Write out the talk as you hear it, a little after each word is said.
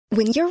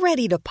When you're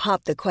ready to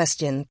pop the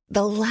question,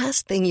 the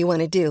last thing you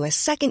want to do is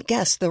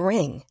second-guess the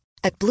ring.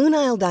 At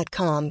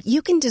BlueNile.com,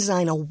 you can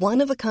design a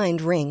one-of-a-kind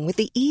ring with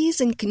the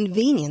ease and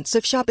convenience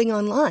of shopping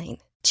online.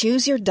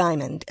 Choose your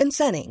diamond and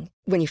setting.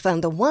 When you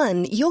find the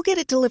one, you'll get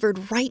it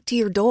delivered right to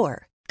your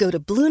door. Go to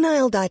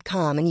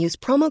BlueNile.com and use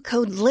promo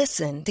code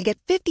LISTEN to get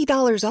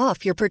 $50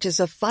 off your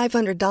purchase of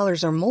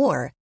 $500 or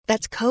more.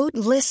 That's code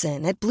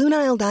LISTEN at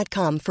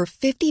BlueNile.com for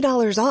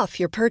 $50 off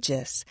your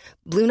purchase.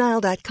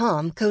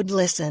 BlueNile.com, code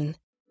LISTEN.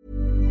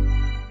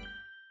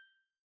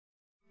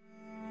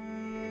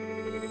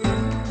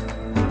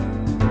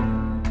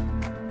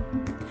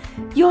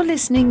 You're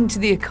listening to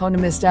The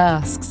Economist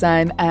Asks.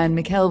 I'm Anne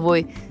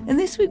McElvoy, and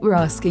this week we're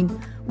asking,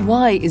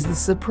 why is The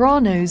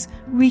Sopranos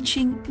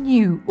reaching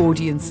new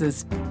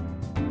audiences?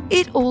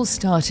 It all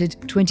started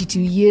 22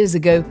 years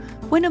ago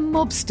when a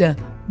mobster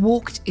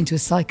walked into a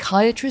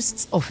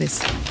psychiatrist's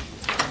office.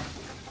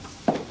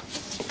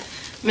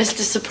 Mr.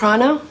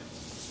 Soprano?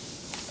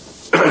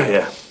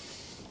 Yeah.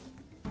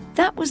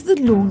 That was the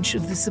launch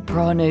of The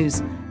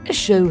Sopranos, a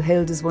show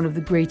hailed as one of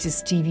the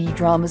greatest TV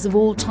dramas of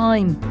all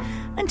time.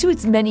 And to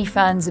its many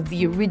fans of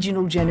the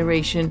original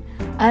generation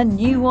and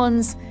new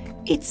ones,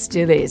 it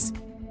still is.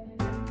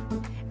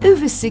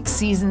 Over 6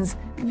 seasons,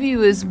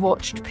 viewers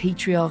watched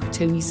patriarch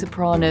Tony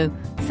Soprano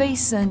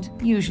face and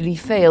usually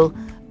fail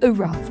a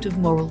raft of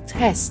moral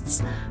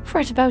tests,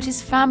 fret about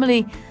his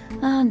family,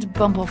 and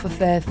bump off a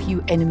fair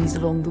few enemies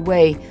along the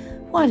way,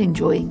 while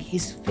enjoying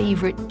his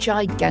favourite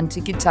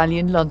gigantic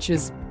Italian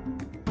lunches.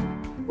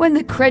 When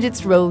the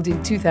credits rolled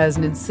in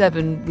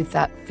 2007 with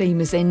that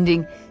famous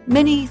ending,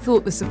 many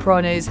thought The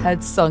Sopranos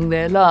had sung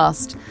their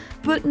last.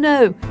 But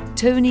no,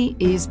 Tony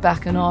is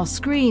back on our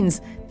screens,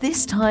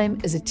 this time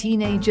as a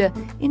teenager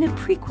in a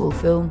prequel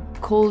film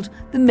called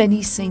The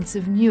Many Saints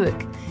of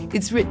Newark.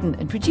 It's written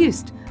and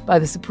produced by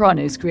The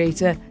Sopranos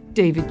creator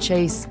David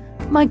Chase,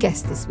 my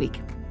guest this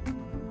week.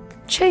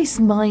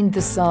 Chase mined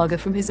the saga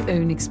from his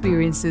own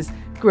experiences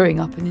growing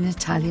up in an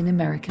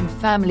Italian-American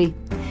family.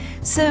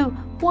 So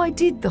why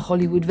did the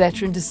Hollywood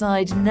veteran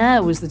decide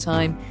now was the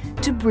time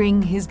to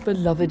bring his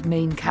beloved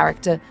main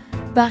character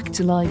back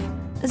to life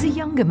as a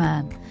younger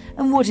man?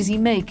 And what does he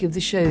make of the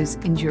show's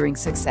enduring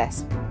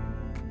success?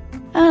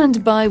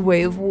 And by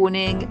way of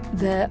warning,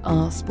 there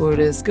are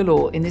spoilers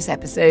galore in this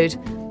episode.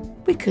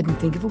 We couldn't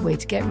think of a way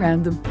to get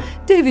around them.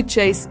 David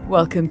Chase,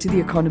 welcome to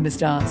The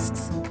Economist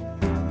Asks.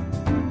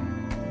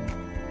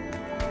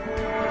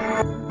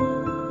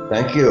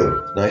 Thank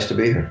you. Nice to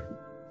be here.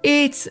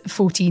 It's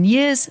 14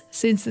 years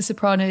since The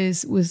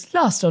Sopranos was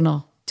last on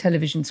our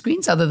television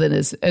screens, other than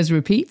as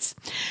repeats.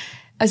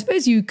 I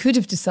suppose you could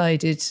have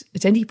decided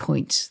at any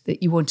point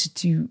that you wanted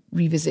to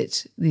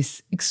revisit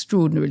this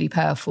extraordinarily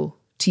powerful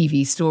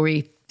TV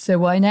story. So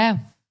why now?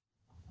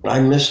 I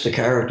missed the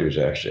characters,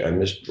 actually. I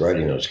missed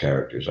writing those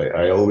characters.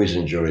 I always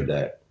enjoyed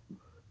that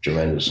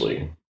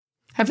tremendously.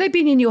 Have they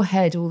been in your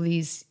head all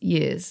these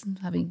years,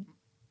 having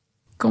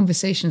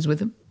conversations with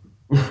them?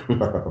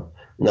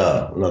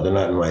 No, they're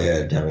not in my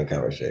head having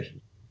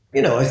conversations.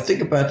 You know, I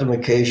think about them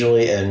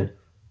occasionally and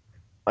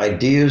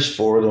ideas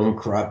for them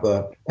crop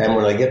up. And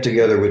when I get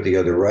together with the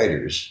other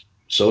writers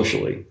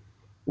socially,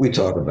 we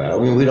talk about,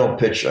 we don't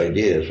pitch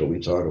ideas, but we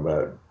talk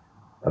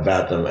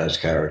about them as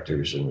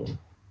characters and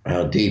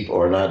how deep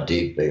or not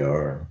deep they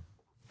are.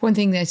 One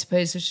thing that I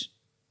suppose which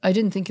I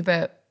didn't think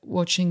about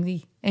watching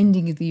the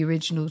ending of the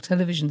original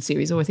television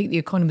series, or I think The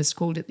Economist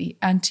called it the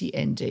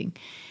anti-ending,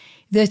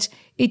 that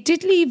it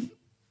did leave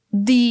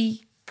the,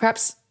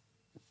 perhaps,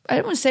 I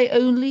don't want to say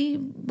only,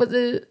 but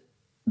the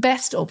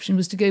best option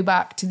was to go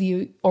back to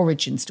the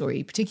origin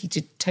story, particularly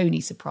to Tony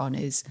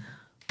Soprano's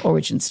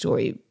origin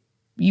story.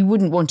 You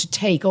wouldn't want to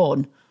take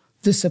on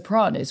The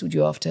Sopranos, would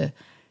you, after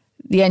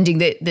the ending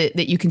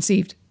that you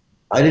conceived?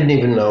 I didn't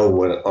even know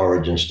what an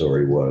origin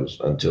story was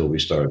until we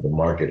started the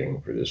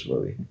marketing for this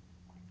movie.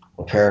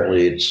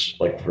 Apparently it's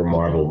like for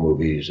Marvel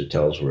movies, it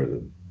tells where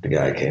the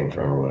guy came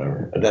from or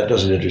whatever. That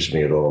doesn't interest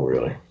me at all,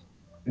 really.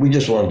 We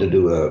just wanted to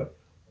do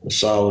a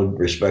solid,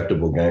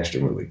 respectable gangster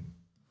movie.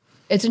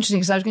 It's interesting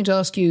because I was going to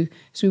ask you,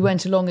 as we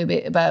went along a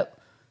bit, about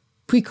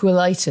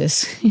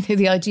prequelitis,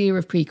 the idea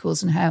of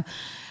prequels and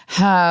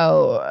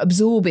how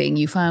absorbing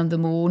you found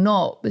them or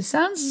not. But it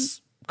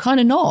sounds kind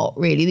of not,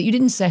 really, that you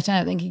didn't set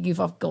out thinking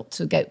I've got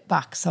to get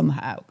back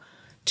somehow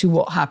to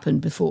what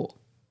happened before.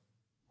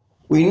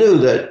 We knew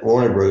that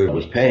Warner Brothers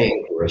was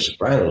paying for a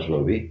Sopranos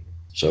movie,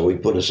 so we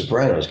put a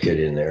Sopranos kid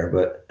in there.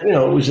 But,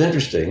 it was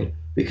interesting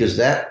because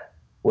that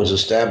was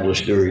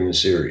established during the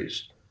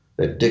series,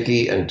 that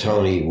Dickie and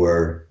Tony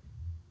were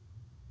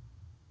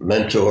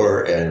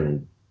mentor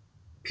and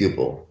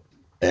pupil.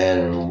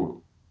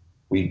 And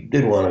we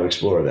did want to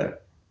explore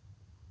that.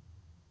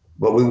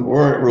 But we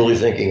weren't really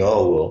thinking,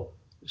 we'll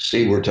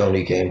see where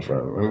Tony came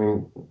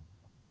from.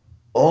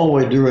 All the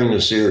way during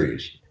the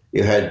series,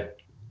 you had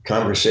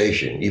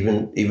conversation,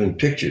 even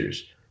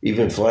pictures,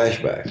 even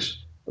flashbacks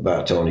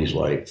about Tony's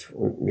life.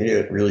 We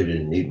really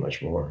didn't need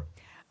much more.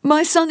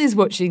 My son is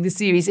watching the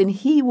series and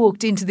he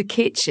walked into the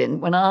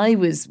kitchen when I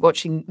was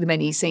watching The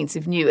Many Saints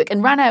of Newark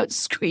and ran out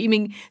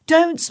screaming,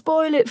 "Don't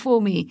spoil it for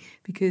me,"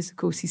 because, of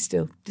course, he's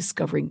still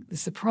discovering The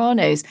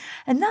Sopranos.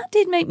 And that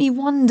did make me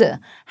wonder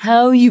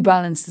how you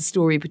balance the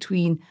story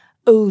between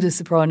older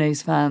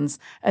Sopranos fans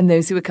and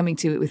those who are coming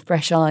to it with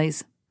fresh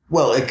eyes.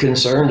 Well, it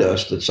concerned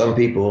us that some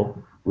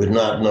people would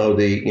not know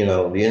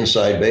the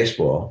inside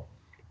baseball.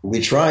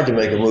 We tried to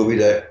make a movie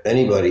that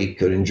anybody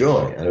could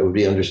enjoy and it would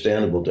be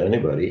understandable to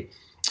anybody.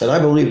 And I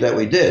believe that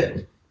we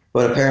did,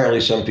 but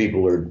apparently some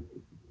people are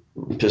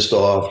pissed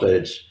off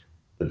that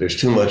there's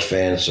too much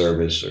fan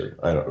service, or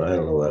I don't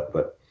know what.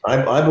 But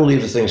I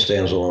believe the thing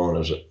stands alone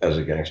as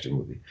a gangster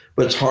movie.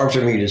 But it's hard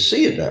for me to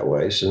see it that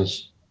way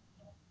since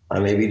I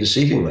may be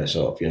deceiving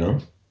myself,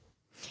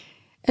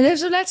 And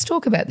so let's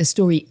talk about the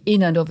story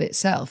in and of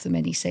itself. The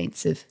Many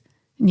Saints of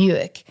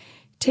Newark it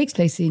takes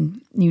place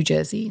in New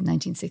Jersey in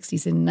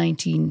 1960s and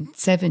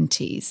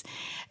 1970s.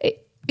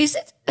 Is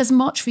it as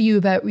much for you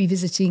about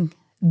revisiting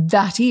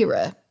that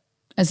era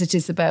as it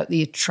is about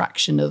the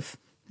attraction of,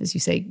 as you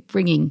say,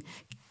 bringing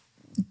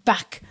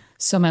back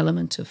some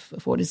element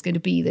of what is going to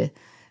be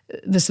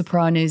the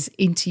Sopranos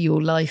into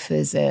your life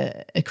as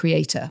a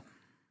creator?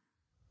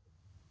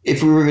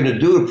 If we were going to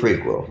do a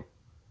prequel,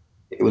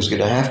 it was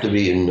going to have to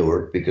be in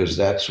Newark because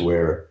that's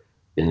where,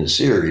 in the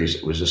series,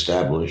 it was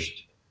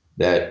established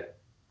that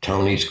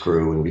Tony's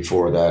crew, and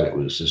before that it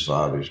was his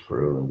father's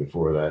crew, and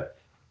before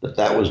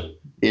that was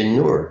in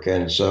Newark.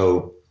 And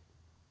so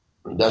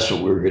that's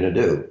what we were going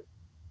to do.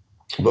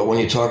 But when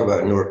you talk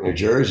about Newark, New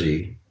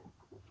Jersey,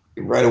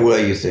 right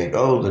away you think,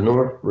 oh, the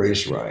Newark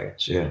race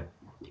riots, yeah.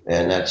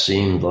 And that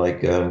seemed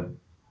like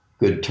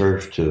good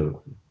turf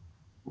to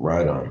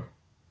ride on.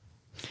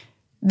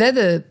 They're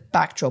the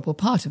backdrop or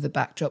part of the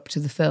backdrop to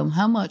the film.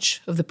 How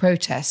much of the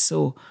protests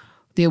or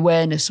the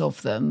awareness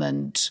of them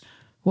and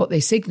what they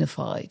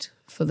signified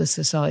for the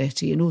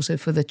society and also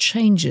for the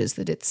changes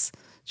that it's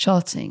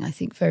charting, I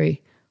think,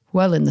 very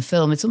well in the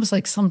film. It's almost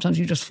like sometimes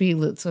you just feel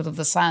that sort of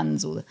the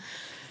sands or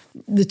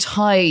the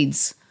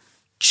tides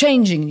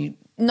changing.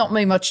 Not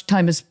very much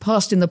time has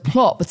passed in the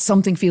plot, but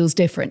something feels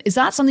different. Is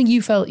that something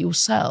you felt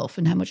yourself,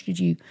 and how much did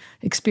you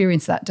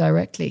experience that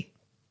directly?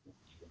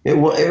 It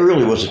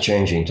really was a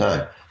changing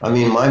time. I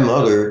mean, my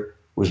mother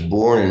was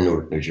born in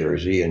Newark, New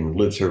Jersey, and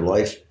lived her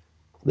life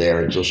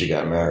there until she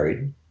got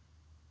married.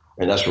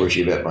 And that's where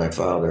she met my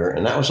father.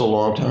 And that was a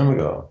long time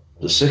ago.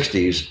 The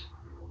 60s,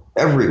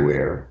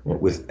 everywhere,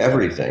 with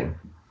everything,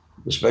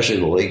 especially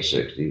the late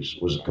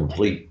 60s, was a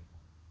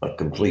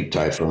complete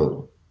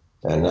typhoon.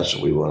 And that's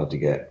what we wanted to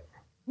get.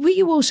 Were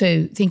you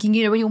also thinking,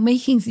 when you're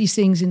making these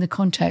things in the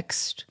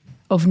context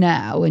of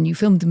now, and you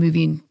filmed the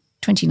movie in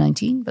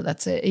 2019, but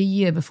that's a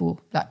year before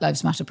Black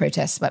Lives Matter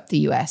protests swept the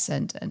US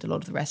and a lot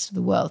of the rest of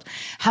the world,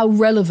 how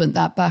relevant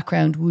that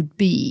background would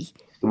be?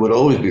 It would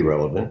always be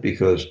relevant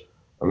because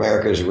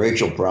America's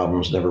racial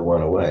problems never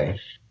went away.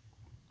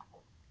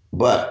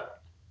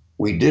 But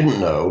we didn't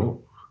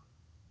know,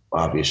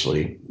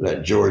 obviously,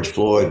 that George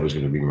Floyd was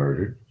going to be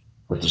murdered,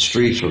 that the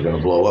streets were going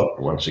to blow up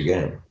once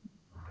again.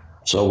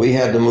 So we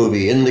had the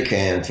movie in the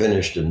can,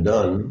 finished and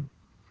done,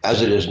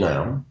 as it is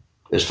now,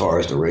 as far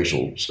as the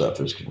racial stuff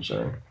is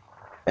concerned.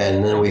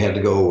 And then we had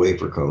to go away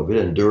for COVID.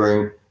 And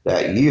during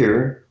that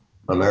year,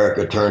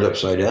 America turned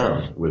upside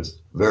down with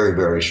very,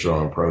 very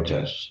strong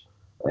protests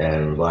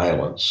and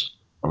violence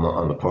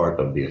on the part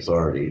of the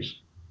authorities.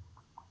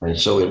 And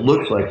so it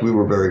looked like we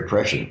were very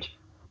prescient,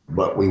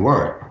 but we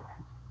weren't.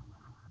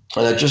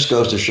 And it just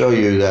goes to show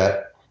you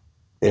that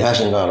it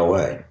hasn't gone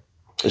away.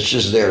 It's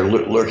just there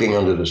lurking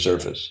under the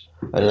surface.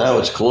 And now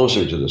it's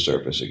closer to the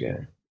surface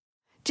again.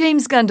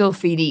 James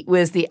Gandolfini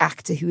was the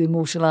actor who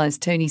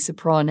immortalised Tony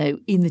Soprano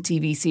in the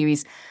TV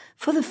series.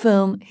 For the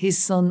film, his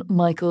son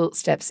Michael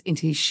steps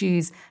into his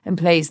shoes and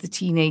plays the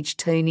teenage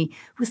Tony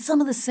with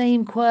some of the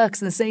same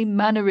quirks and the same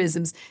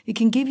mannerisms. It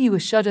can give you a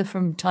shudder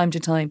from time to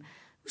time.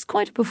 It was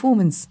quite a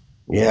performance.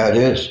 Yeah, it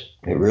is.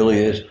 It really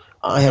is.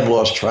 I had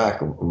lost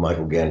track of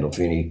Michael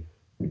Gandolfini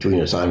between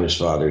the time his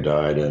father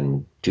died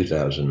and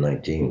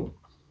 2019.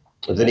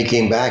 But then he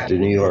came back to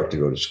New York to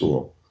go to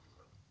school.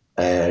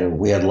 And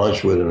we had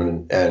lunch with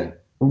him, and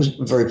it was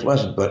very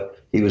pleasant,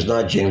 but he was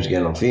not James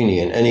Gandolfini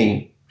in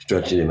any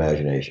stretch of the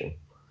imagination.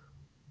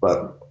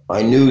 But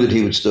I knew that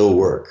he would still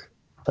work.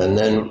 And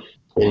then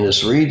in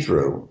this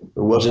read-through,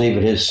 it wasn't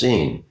even his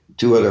scene.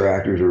 Two other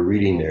actors were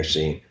reading their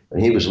scene,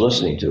 and he was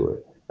listening to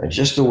it. And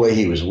just the way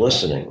he was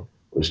listening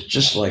was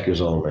just like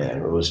his own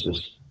man. It was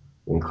just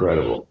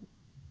incredible.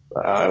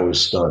 I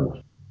was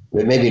stunned.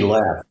 It made me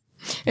laugh.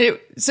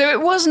 So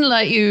it wasn't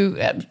like you,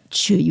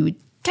 sure, you would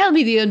tell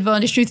me the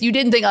unvarnished truth. You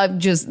didn't think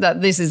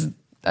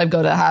I've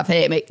got to have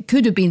him. It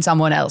could have been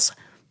someone else.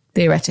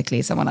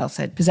 Theoretically, someone else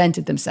had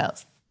presented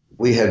themselves.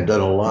 We had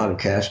done a lot of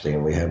casting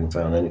and we hadn't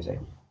found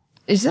anything.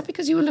 Is that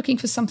because you were looking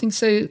for something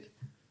so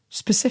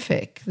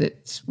specific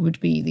that would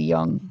be the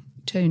young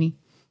Tony?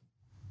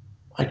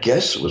 I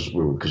guess it was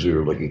because we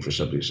were looking for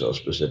something so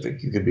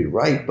specific. You could be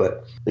right,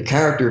 but the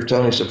character of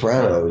Tony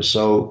Soprano is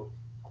so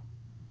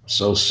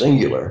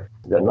singular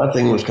That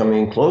nothing was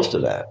coming close to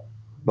that.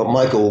 But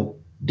Michael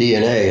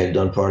DNA had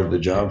done part of the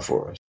job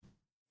for us.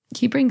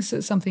 He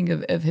brings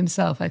something of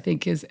himself, I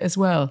think, as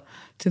well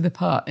to the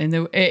part in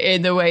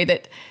the way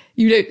that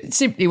you don't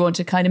simply want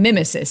a kind of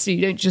mimesis.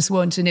 You don't just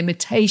want an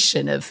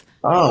imitation of.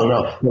 Oh,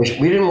 no.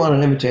 We didn't want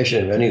an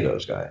imitation of any of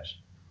those guys.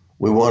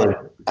 We wanted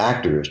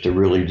actors to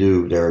really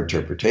do their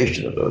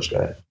interpretation of those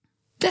guys.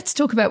 Let's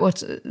talk about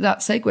what that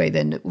segue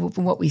then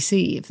from what we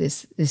see of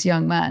this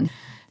young man.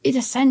 In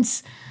a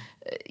sense,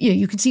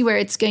 you can see where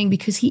it's going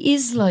because he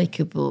is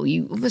likable.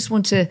 You almost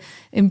want to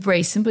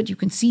embrace him, but you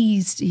can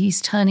see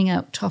he's turning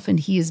out tough and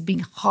he is being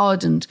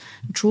hardened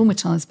and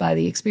traumatized by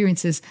the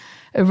experiences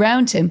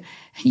around him.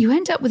 And you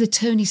end up with a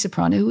Tony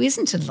Soprano who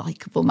isn't a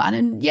likable man,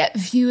 and yet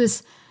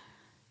viewers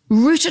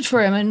rooted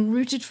for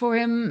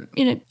him,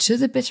 to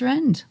the bitter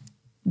end.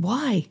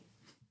 Why?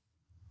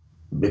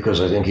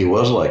 Because I think he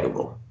was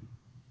likable.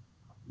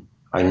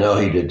 I know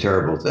he did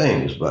terrible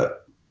things,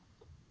 but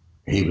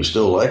he was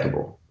still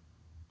likable.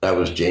 That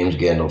was James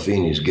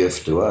Gandolfini's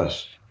gift to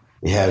us.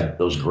 He had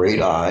those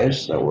great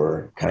eyes that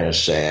were kind of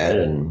sad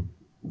and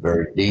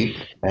very deep.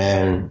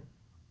 And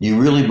you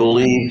really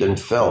believed and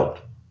felt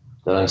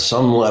that on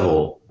some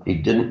level, he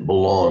didn't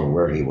belong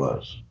where he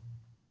was.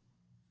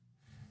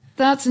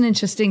 That's an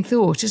interesting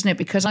thought, isn't it?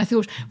 Because I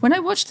thought, when I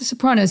watched The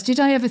Sopranos, did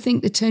I ever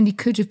think that Tony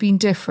could have been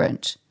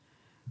different?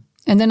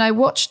 And then I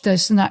watched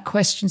this and that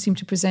question seemed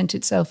to present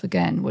itself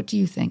again. What do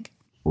you think?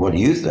 What do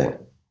you think?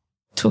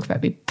 Talk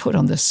about being put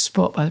on the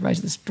spot by the writer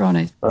of The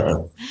Sopranos.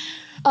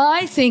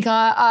 I think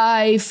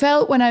I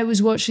felt when I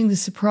was watching The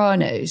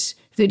Sopranos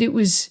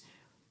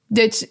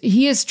that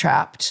he is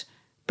trapped,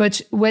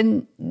 but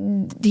when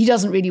he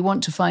doesn't really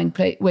want to find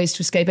ways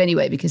to escape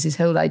anyway, because his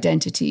whole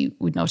identity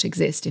would not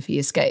exist if he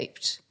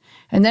escaped.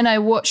 And then I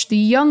watched the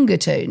younger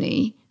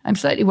Tony. I'm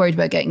slightly worried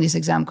about getting this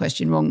exam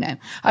question wrong now.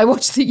 I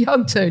watched the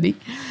young Tony,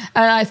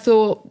 and I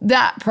thought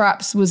that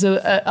perhaps was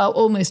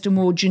almost a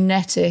more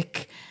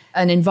genetic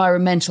and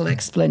environmental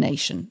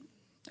explanation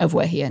of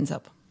where he ends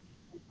up.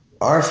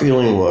 Our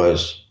feeling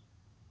was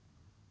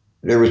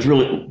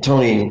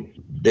Tony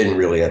didn't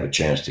really have a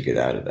chance to get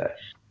out of that.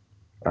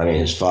 I mean,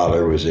 his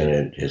father was in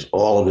it,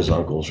 all of his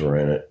uncles were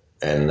in it,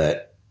 and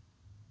that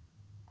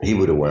he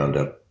would have wound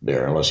up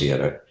there unless he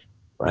had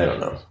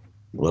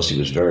unless he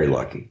was very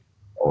lucky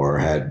or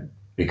had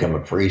become a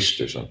priest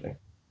or something.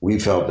 We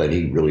felt that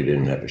he really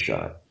didn't have a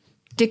shot.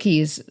 Dickie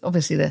is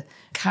obviously the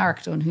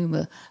character on whom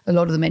a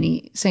lot of the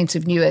many Saints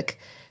of Newark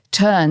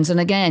turns. And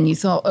again, you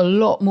thought a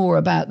lot more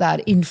about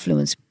that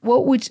influence.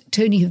 What would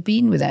Tony have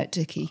been without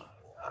Dickie?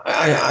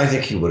 I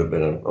think he would have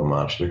been a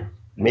monster.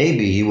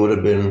 Maybe he would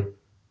have been,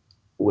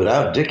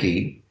 without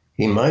Dickie,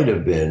 he might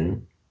have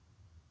been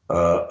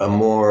a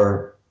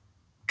more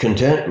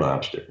content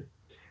mobster.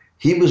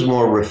 He was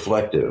more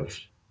reflective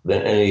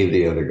than any of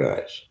the other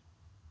guys.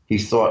 He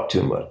thought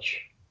too much.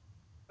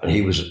 And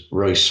he was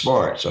really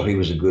smart, so he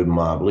was a good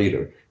mob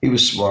leader. He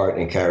was smart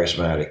and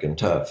charismatic and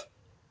tough,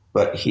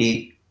 but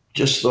he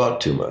just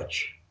thought too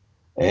much.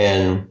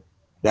 And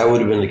that would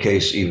have been the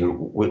case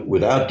even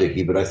without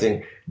Dickie, but I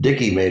think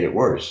Dickie made it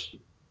worse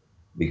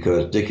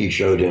because Dickie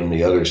showed him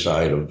the other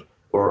side of,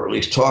 or at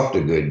least talked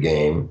a good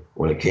game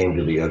when it came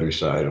to the other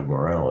side of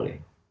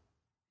morality.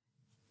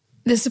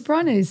 The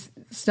Sopranos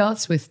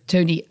starts with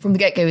Tony from the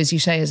get-go, as you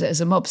say, as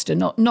a mobster,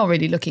 not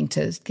really looking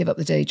to give up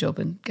the day job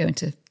and go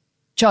into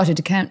chartered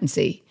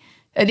accountancy,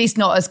 at least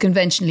not as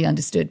conventionally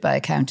understood by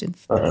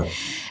accountants. Uh-huh.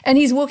 And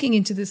he's walking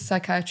into this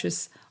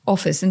psychiatrist's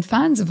office, and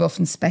fans have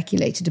often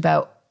speculated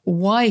about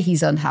why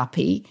he's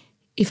unhappy.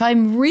 If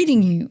I'm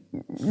reading you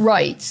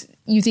right,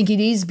 you think it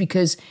is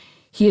because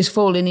he has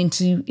fallen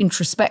into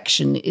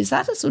introspection. Is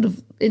that a sort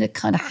of, in a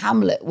kind of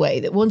Hamlet way,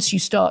 that once you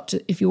start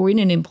to, if you're in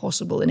an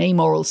impossible, an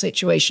amoral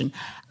situation,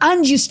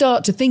 and you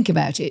start to think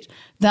about it,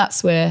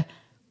 that's where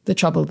the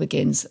trouble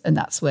begins, and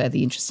that's where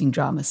the interesting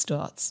drama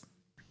starts?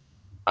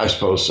 I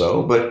suppose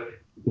so, but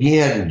he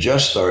hadn't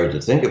just started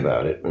to think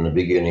about it in the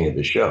beginning of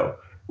the show.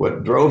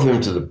 What drove him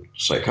to the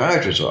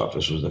psychiatrist's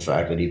office was the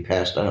fact that he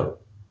passed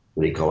out,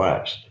 that he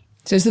collapsed.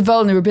 So it's the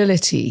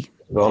vulnerability.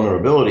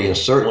 Vulnerability, and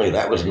certainly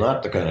that was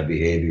not the kind of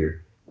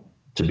behavior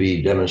to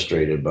be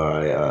demonstrated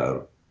by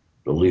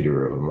the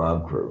leader of a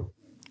mob crew.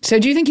 So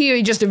do you think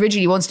he just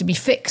originally wants to be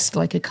fixed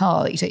like a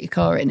car? You take your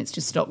car in, it's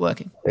just stopped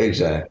working.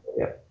 Exactly,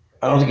 yeah.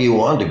 I don't think he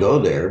wanted to go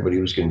there, but he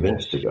was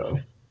convinced to go.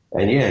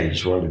 And yeah, he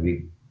just wanted to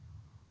be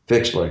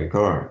fixed like a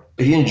car.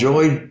 He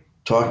enjoyed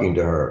talking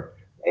to her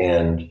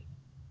and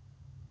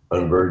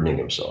unburdening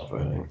himself,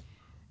 I think.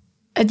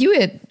 And you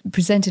were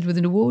presented with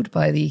an award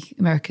by the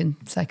American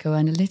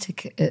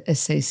Psychoanalytic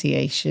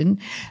Association,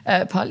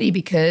 partly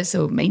because,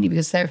 or mainly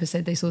because therapists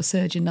said they saw a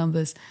surge in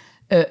numbers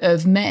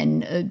of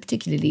men,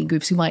 particularly in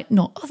groups who might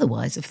not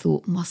otherwise have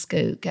thought must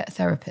go get a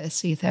therapist,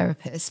 see a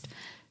therapist,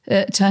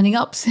 turning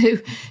up. So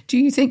do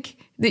you think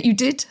that you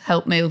did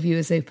help male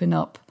viewers open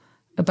up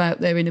about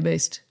their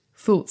innermost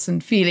thoughts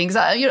and feelings?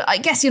 I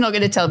guess you're not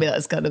going to tell me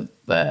that's kind of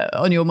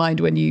on your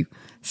mind when you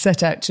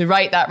set out to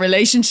write that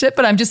relationship,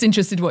 but I'm just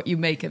interested what you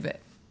make of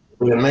it.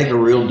 Would it make a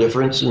real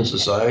difference in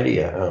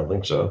society? I don't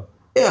think so.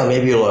 Yeah,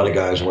 maybe a lot of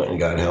guys went and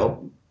got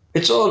help.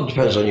 It all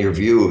depends on your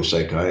view of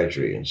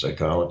psychiatry and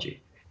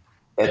psychology.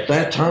 At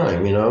that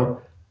time,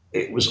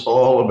 it was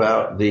all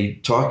about the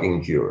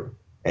talking cure,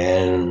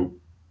 and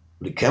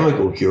the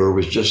chemical cure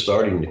was just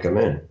starting to come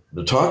in.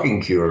 The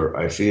talking cure,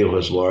 I feel,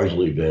 has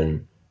largely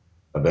been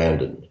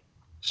abandoned.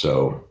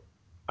 So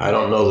I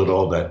don't know that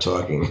all that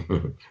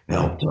talking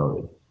helped on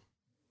it.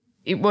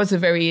 It was a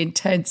very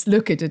intense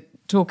look at a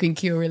talking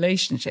cure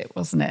relationship,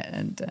 wasn't it?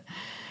 And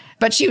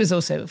but she was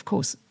also, of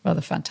course,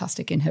 rather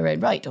fantastic in her own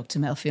right, Dr.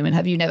 Melfi. I mean,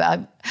 have you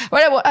never...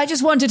 I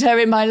just wanted her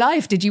in my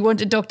life. Did you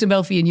want a Dr.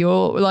 Melfi in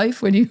your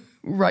life when you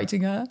were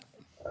writing her?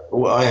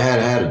 Well, I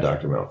had a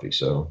Dr. Melfi,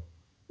 so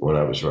when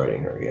I was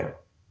writing her, yeah.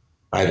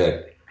 I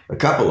had a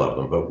couple of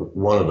them, but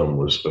one of them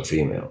was a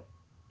female.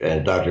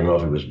 And Dr.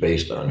 Melfi was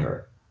based on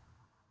her.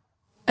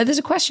 There's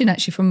a question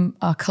actually from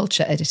our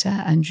culture editor,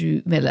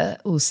 Andrew Miller,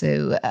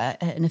 also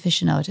an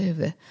aficionado of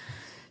the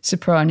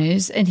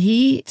Sopranos. And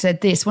he said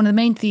this: one of the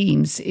main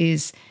themes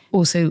is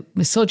also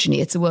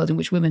misogyny. It's a world in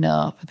which women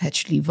are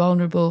perpetually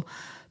vulnerable.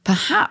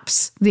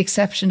 Perhaps the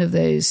exception of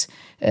those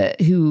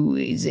who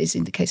is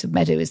in the case of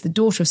Meadow, is the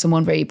daughter of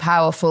someone very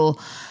powerful.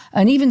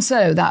 And even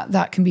so,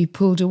 that can be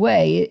pulled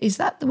away. Is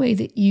that the way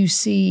that you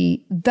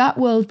see that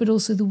world, but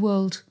also the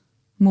world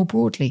more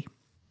broadly?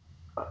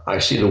 I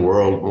see the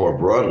world more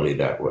broadly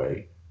that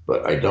way,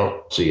 but I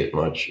don't see it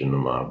much in the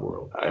mob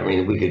world. I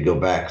mean, we could go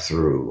back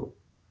through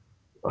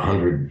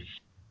 100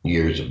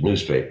 years of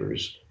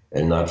newspapers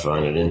and not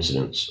find an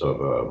incidence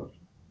of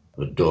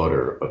the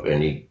daughter of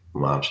any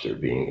mobster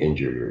being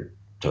injured or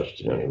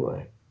touched in any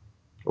way,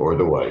 or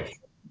the wife.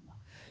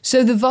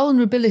 So the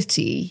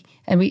vulnerability,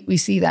 and we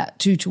see that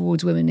too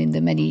towards women in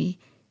the Many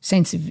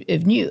Saints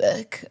of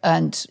Newark,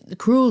 and the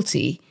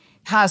cruelty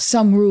has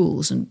some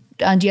rules,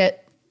 and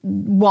yet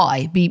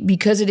why?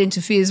 Because it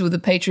interferes with the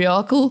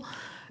patriarchal,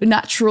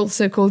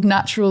 so-called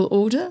natural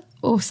order,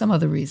 or some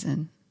other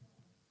reason?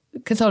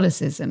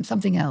 Catholicism,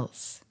 something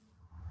else?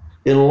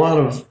 In a lot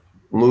of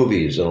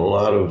movies and a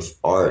lot of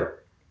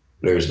art,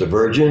 there's the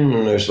virgin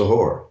and there's the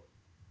whore.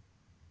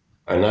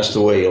 And that's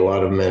the way a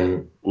lot of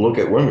men look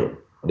at women.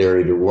 They're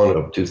either one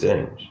of two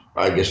things.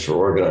 I guess for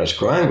organized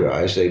crime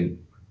guys, they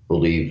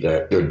believe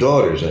that their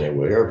daughters,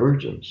 anyway, are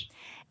virgins.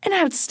 An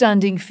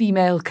outstanding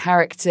female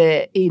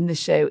character in the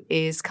show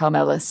is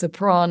Carmela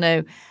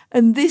Soprano.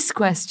 And this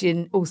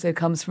question also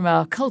comes from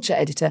our culture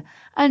editor,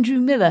 Andrew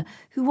Miller,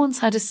 who once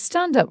had a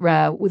stand-up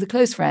row with a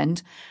close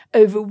friend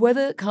over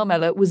whether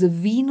Carmela was a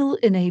venal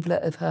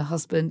enabler of her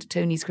husband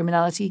Tony's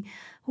criminality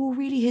or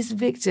really his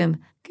victim.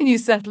 Can you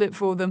settle it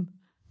for them?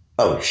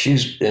 Oh,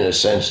 she's in a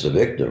sense the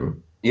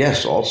victim.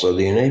 Yes, also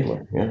the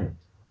enabler, yeah.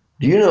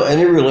 Do you know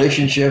any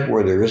relationship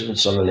where there isn't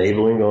some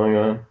enabling going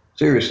on?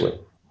 Seriously.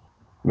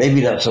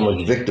 Maybe not so much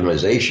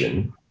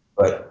victimization,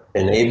 but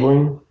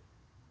enabling.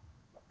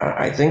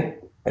 I think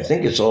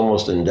it's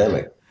almost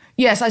endemic.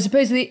 Yes, I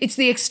suppose it's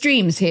the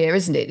extremes here,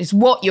 isn't it? It's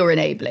what you're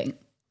enabling.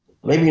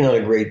 Maybe not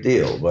a great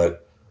deal,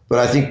 but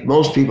I think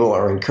most people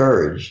are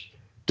encouraged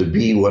to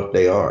be what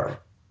they are.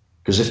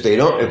 Because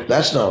if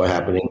that's not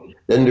happening,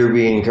 then they're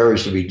being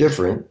encouraged to be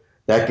different.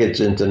 That gets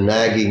into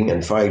nagging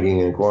and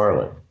fighting and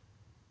quarreling.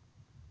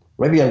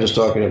 Maybe I'm just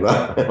talking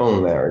about my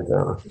own marriage.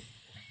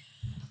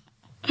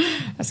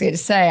 I was going to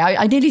say,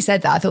 I nearly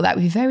said that. I thought that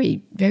would be a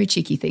very, very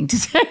cheeky thing to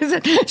say.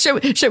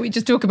 Shall we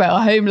just talk about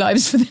our home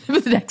lives for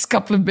the next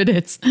couple of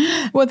minutes?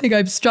 One thing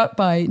I'm struck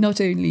by, not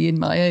only in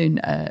my own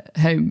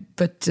home,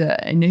 but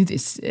I know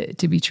this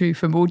to be true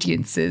from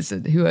audiences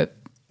who are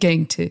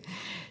going to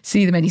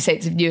see the Many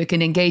Saints of Newark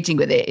and engaging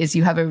with it, is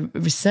you have a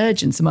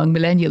resurgence among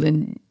millennial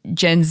and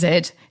Gen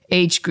Z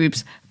age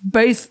groups,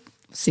 both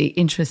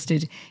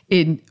interested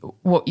in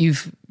what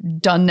you've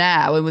done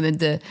now and within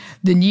the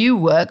new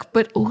work,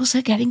 but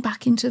also getting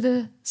back into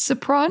the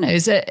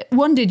Sopranos.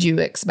 When did you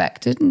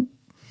expect it, and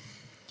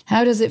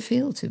how does it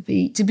feel to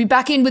be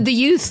back in with the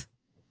youth?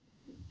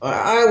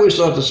 I always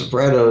thought the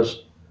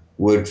Sopranos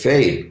would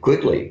fade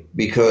quickly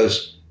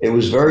because it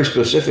was very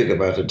specific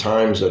about the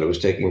times that it was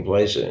taking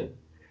place in.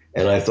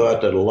 And I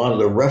thought that a lot of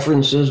the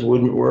references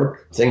wouldn't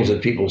work, things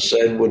that people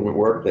said wouldn't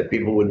work, that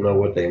people wouldn't know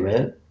what they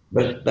meant.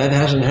 But that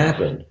hasn't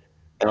happened.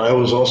 And I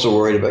was also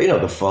worried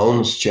about, the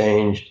phones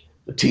changed,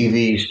 the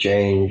TVs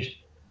changed,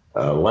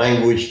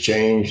 language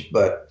changed,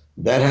 but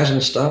that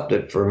hasn't stopped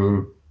it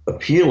from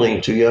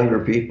appealing to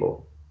younger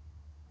people.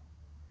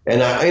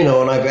 And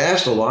and I've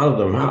asked a lot of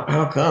them,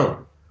 how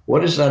come?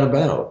 What is that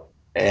about?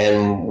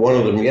 And one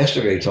of them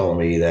yesterday told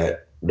me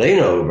that they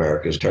know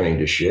America's turning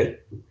to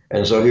shit.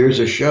 And so here's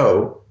a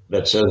show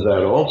that says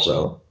that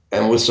also,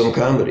 and with some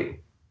comedy.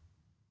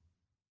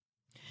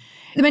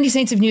 The Many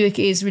Saints of Newark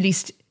is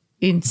released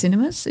in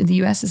cinemas in the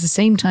US at the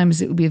same time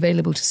as it will be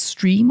available to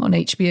stream on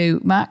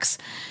HBO Max.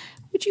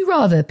 Would you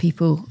rather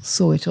people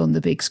saw it on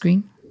the big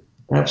screen?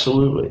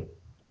 Absolutely.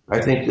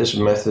 I think this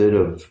method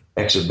of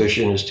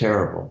exhibition is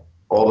terrible.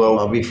 Although,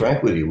 I'll be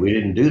frank with you, we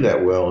didn't do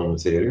that well in the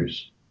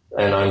theaters.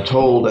 And I'm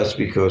told that's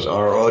because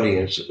our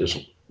audience is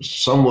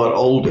somewhat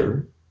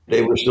older.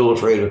 They were still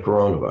afraid of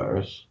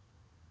coronavirus.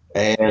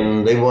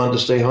 and they wanted to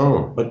stay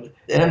home. But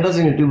it had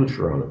nothing to do with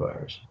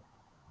coronavirus.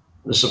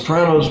 The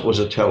Sopranos was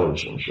a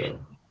television show,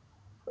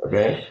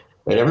 okay?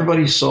 And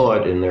everybody saw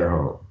it in their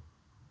home.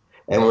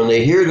 And when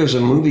they hear there's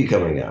a movie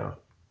coming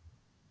out,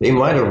 they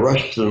might have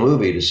rushed to the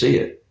movie to see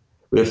it.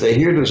 But if they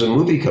hear there's a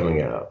movie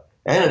coming out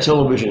and a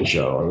television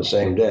show on the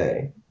same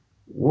day,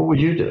 what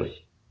would you do?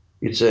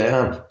 You'd say,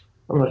 I'm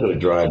not going to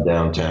drive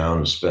downtown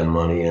and spend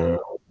money.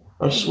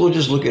 We'll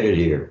just look at it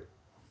here.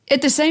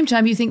 At the same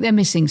time, you think they're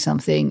missing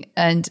something.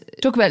 And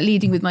talk about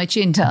leading with my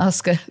chin to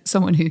ask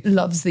someone who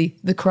loves the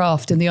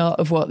craft and the art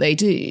of what they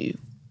do.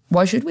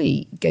 Why should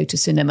we go to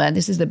cinema? And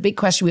this is the big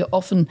question we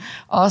often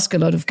ask a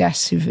lot of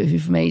guests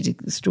who've made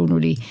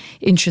extraordinarily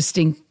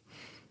interesting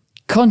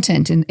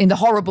content in the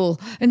horrible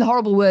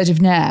word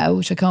of now,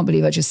 which I can't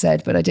believe I just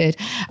said, but I did.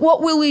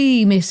 What will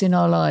we miss in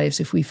our lives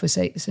if we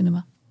forsake the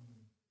cinema?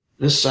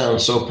 This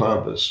sounds so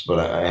pompous, but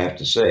I have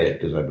to say it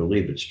because I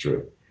believe it's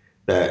true.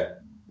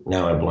 That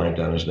now I blanked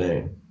on his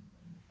name.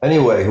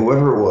 Anyway,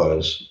 whoever it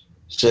was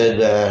said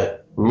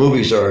that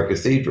movies are a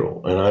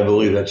cathedral, and I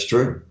believe that's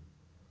true.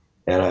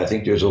 And I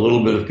think there's a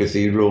little bit of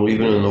cathedral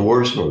even in the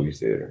worst movie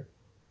theater.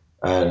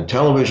 And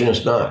television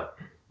is not.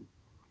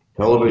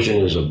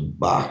 Television is a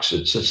box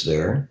that sits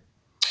there,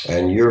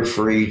 and you're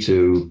free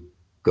to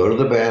go to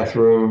the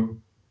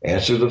bathroom,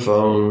 answer the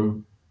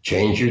phone,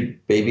 change your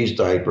baby's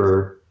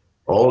diaper.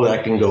 All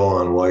that can go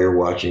on while you're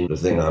watching the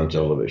thing on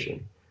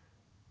television.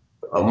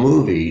 A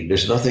movie,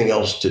 there's nothing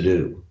else to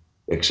do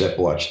except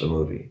watch the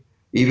movie.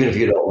 Even if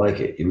you don't like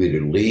it, you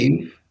either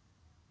leave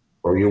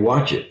or you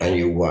watch it, and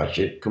you watch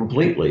it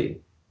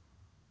completely.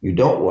 You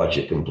don't watch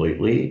it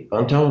completely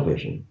on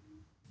television.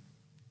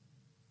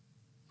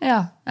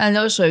 Yeah, and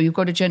also you've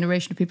got a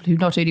generation of people who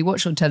not only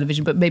watch on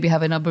television, but maybe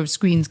have a number of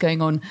screens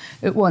going on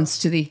at once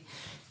to the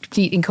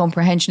complete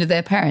incomprehension of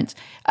their parents.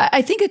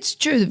 I think it's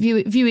true that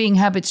viewing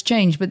habits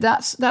change, but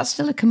that's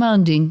still a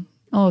commanding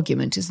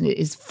argument, isn't it?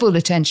 Is full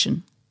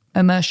attention,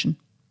 immersion.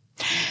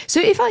 So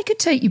if I could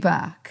take you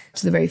back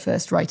to the very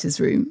first writer's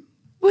room,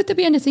 would there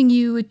be anything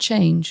you would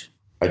change?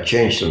 I'd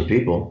change some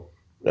people.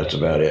 That's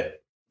about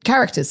it.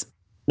 Characters?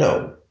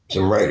 No,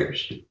 some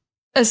writers.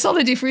 A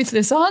solidly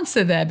ruthless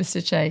answer there,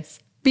 Mr. Chase.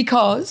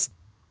 Because?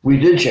 We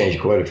did change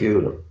quite a few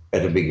of them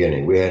at the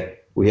beginning. We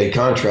had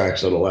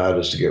contracts that allowed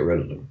us to get rid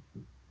of them.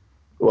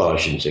 Well, I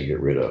shouldn't say get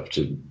rid of,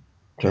 to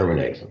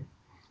terminate them.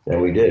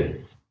 And we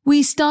did.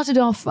 We started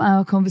off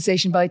our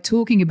conversation by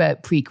talking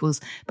about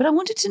prequels, but I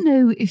wanted to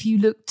know if you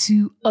looked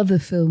to other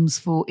films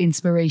for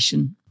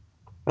inspiration.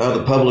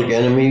 The Public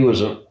Enemy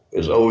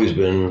has always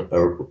been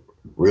a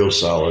real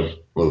solid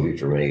movie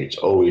for me. It's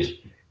always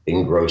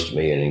engrossed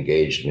me and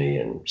engaged me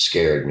and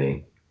scared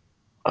me.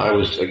 I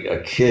was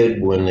a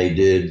kid when they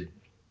did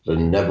the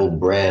Neville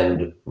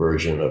Brand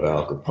version of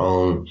Al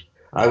Capone.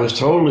 I was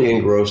totally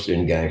engrossed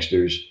in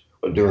gangsters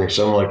during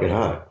Some Like It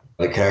Hot.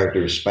 The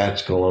character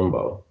Spats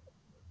Columbo,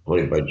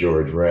 played by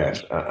George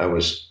Raft. I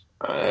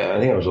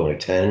think I was only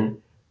 10,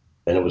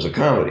 and it was a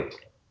comedy.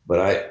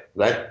 But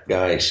that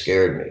guy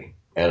scared me.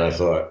 And I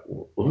thought,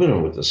 look at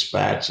him with the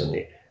spats and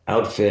the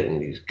outfit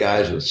and these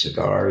guys with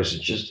cigars.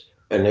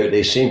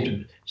 They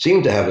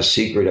seem to have a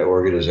secret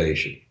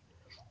organization.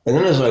 And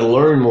then as I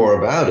learned more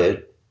about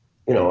it,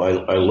 I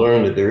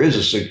learned that there is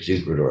a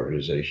secret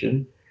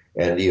organization,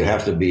 and you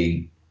have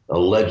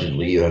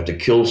to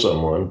kill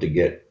someone to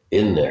get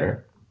in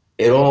there.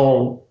 It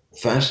all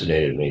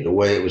fascinated me, the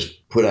way it was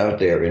put out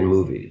there in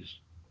movies.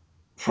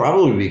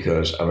 Probably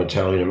because I'm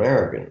Italian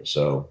American,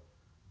 so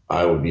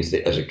I would be,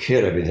 as a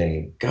kid, I'd be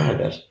thinking, God,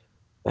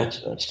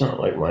 that's not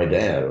like my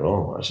dad at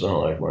all. That's not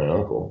like my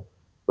uncle.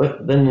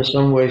 But then in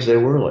some ways they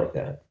were like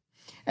that.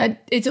 And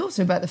it's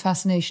also about the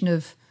fascination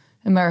of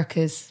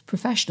America's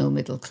professional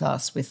middle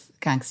class with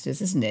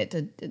gangsters, isn't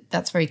it?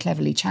 That's very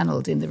cleverly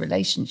channeled in the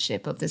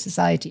relationship of the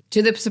society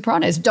to the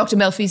Sopranos, Dr.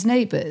 Melfi's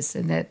neighbours,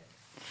 and their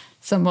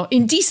somewhat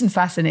indecent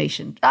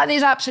fascination. That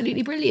is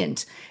absolutely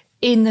brilliant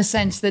in the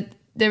sense that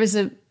there is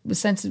a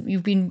sense that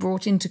you've been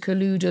brought in to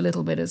collude a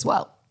little bit as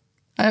well.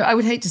 I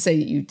would hate to say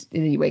that you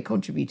in any way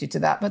contributed to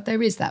that, but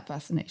there is that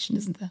fascination,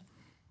 isn't there?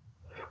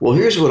 Well,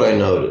 here's what I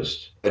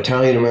noticed.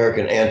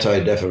 Italian-American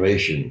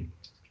anti-defamation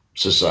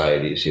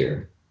societies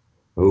here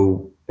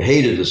who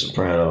hated The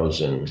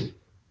Sopranos and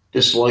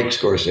disliked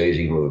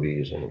Scorsese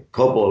movies, and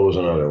Coppola was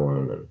another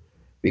one, and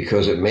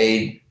because it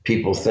made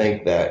people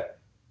think that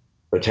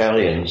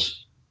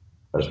Italians,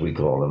 as we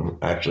call them,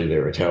 actually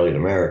they're Italian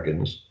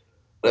Americans,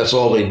 that's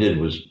all they did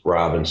was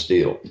rob and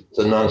steal. It's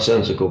a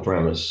nonsensical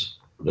premise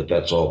that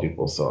that's all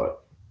people thought.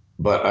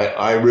 But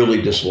I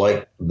really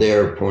disliked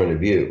their point of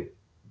view,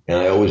 and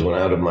I always went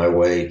out of my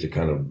way to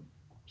kind of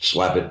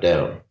slap it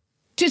down.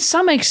 To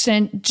some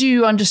extent, do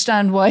you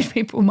understand why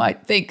people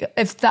might think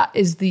if that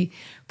is the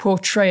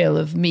portrayal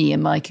of me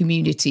and my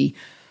community,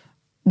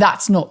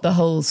 that's not the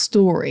whole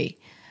story?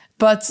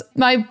 But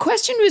my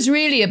question was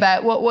really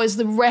about what was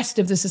the rest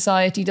of the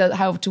society,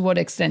 to what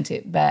extent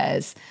it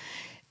bears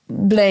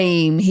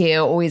blame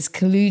here or is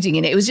colluding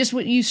in it. It was just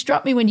what you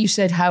struck me when you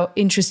said how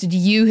interested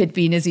you had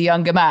been as a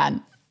younger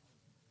man.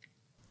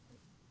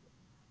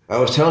 I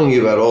was telling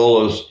you about all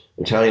those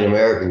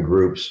Italian-American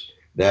groups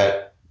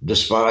that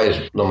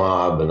despised the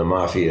mob and the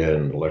mafia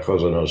and La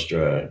Cosa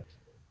Nostra.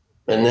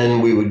 And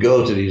then we would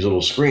go to these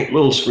little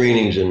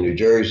screenings in New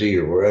Jersey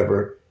or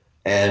wherever,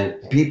 and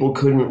people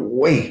couldn't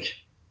wait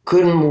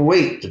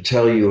to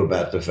tell you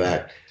about the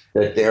fact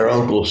that their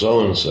uncle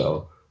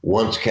so-and-so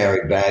once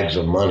carried bags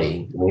of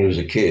money when he was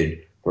a kid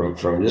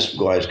from this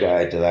wise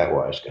guy to that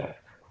wise guy.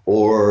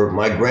 Or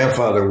my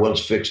grandfather once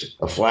fixed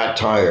a flat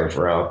tire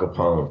for Al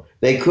Capone.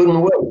 They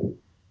couldn't wait.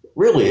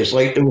 Really, it was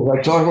like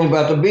talking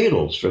about the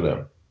Beatles for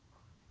them.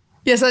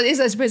 Yes,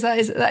 I suppose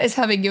that is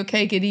having your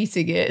cake and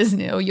eating it, isn't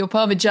it? Or your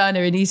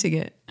Parmigiana and eating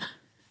it.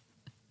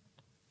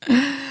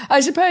 I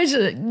suppose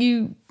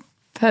you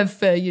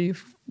have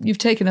you've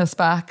taken us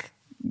back,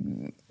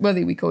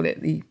 whether we call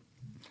it the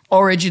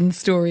origin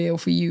story or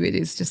for you it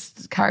is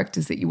just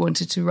characters that you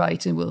wanted to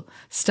write and will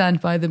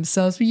stand by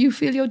themselves. But you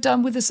feel you're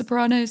done with The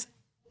Sopranos?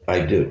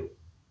 I do.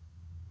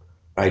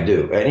 And,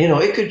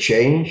 it could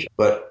change,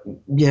 but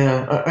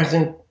yeah, I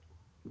think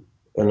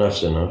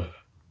enough's enough.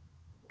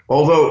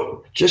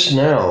 Although just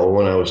now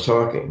when I was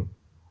talking,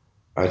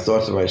 I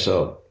thought to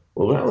myself,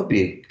 well, that would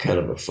be kind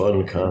of a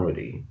fun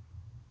comedy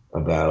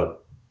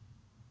about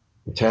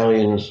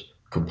Italians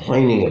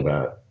complaining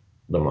about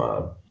the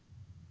mob,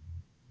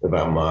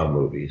 about mob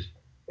movies,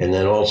 and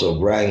then also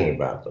bragging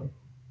about them.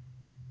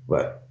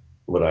 But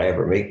would I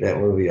ever make that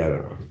movie? I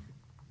don't know.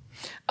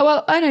 Oh,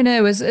 well, I don't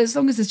know. As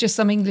long as there's just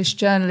some English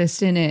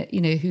journalist in it,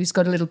 who's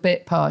got a little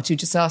bit part who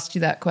just asked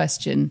you that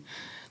question,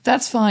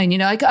 that's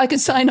fine. I could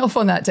sign off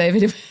on that,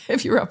 David,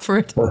 if you're up for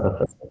it.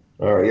 All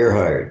right, you're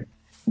hired.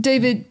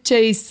 David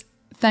Chase,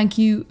 thank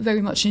you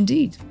very much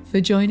indeed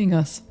for joining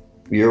us.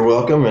 You're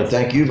welcome, and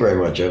thank you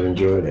very much. I've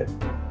enjoyed it.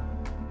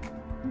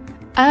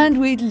 And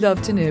we'd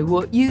love to know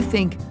what you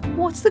think.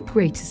 What's the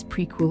greatest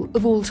prequel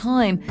of all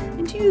time?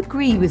 And do you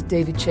agree with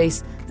David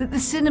Chase that the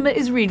cinema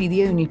is really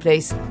the only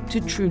place to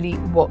truly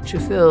watch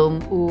a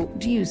film? Or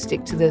do you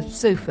stick to the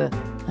sofa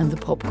and the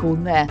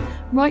popcorn there?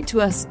 Write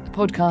to us,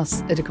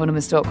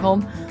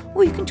 podcasts@economist.com,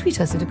 or you can tweet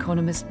us at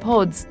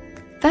EconomistPods.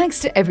 Thanks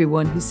to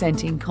everyone who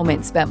sent in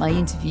comments about my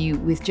interview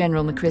with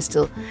General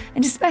McChrystal,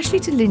 and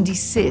especially to Lindy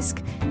Sisk,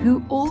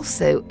 who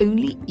also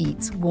only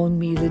eats one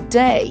meal a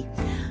day.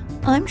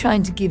 I'm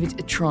trying to give it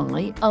a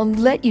try. I'll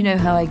let you know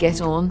how I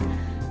get on.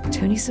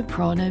 Tony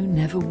Soprano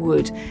never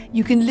would.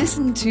 You can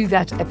listen to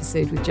that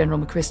episode with General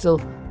McChrystal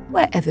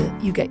wherever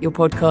you get your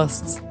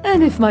podcasts.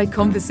 And if my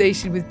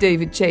conversation with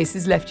David Chase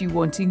has left you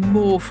wanting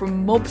more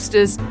from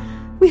mobsters,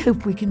 we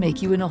hope we can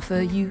make you an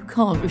offer you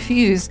can't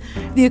refuse.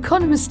 The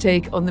Economist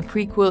take on the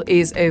prequel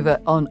is over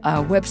on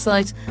our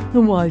website.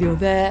 And while you're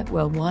there,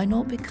 well, why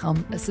not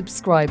become a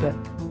subscriber?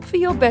 For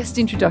your best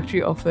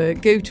introductory offer,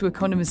 go to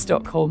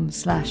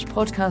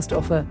economist.com/podcast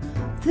offer.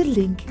 The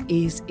link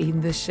is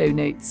in the show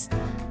notes.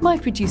 My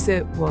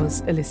producer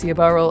was Alicia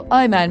Burrell.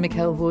 I'm Anne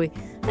McElvoy.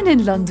 And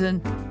in London,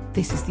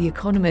 this is The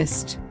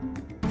Economist.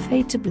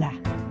 Fade to black.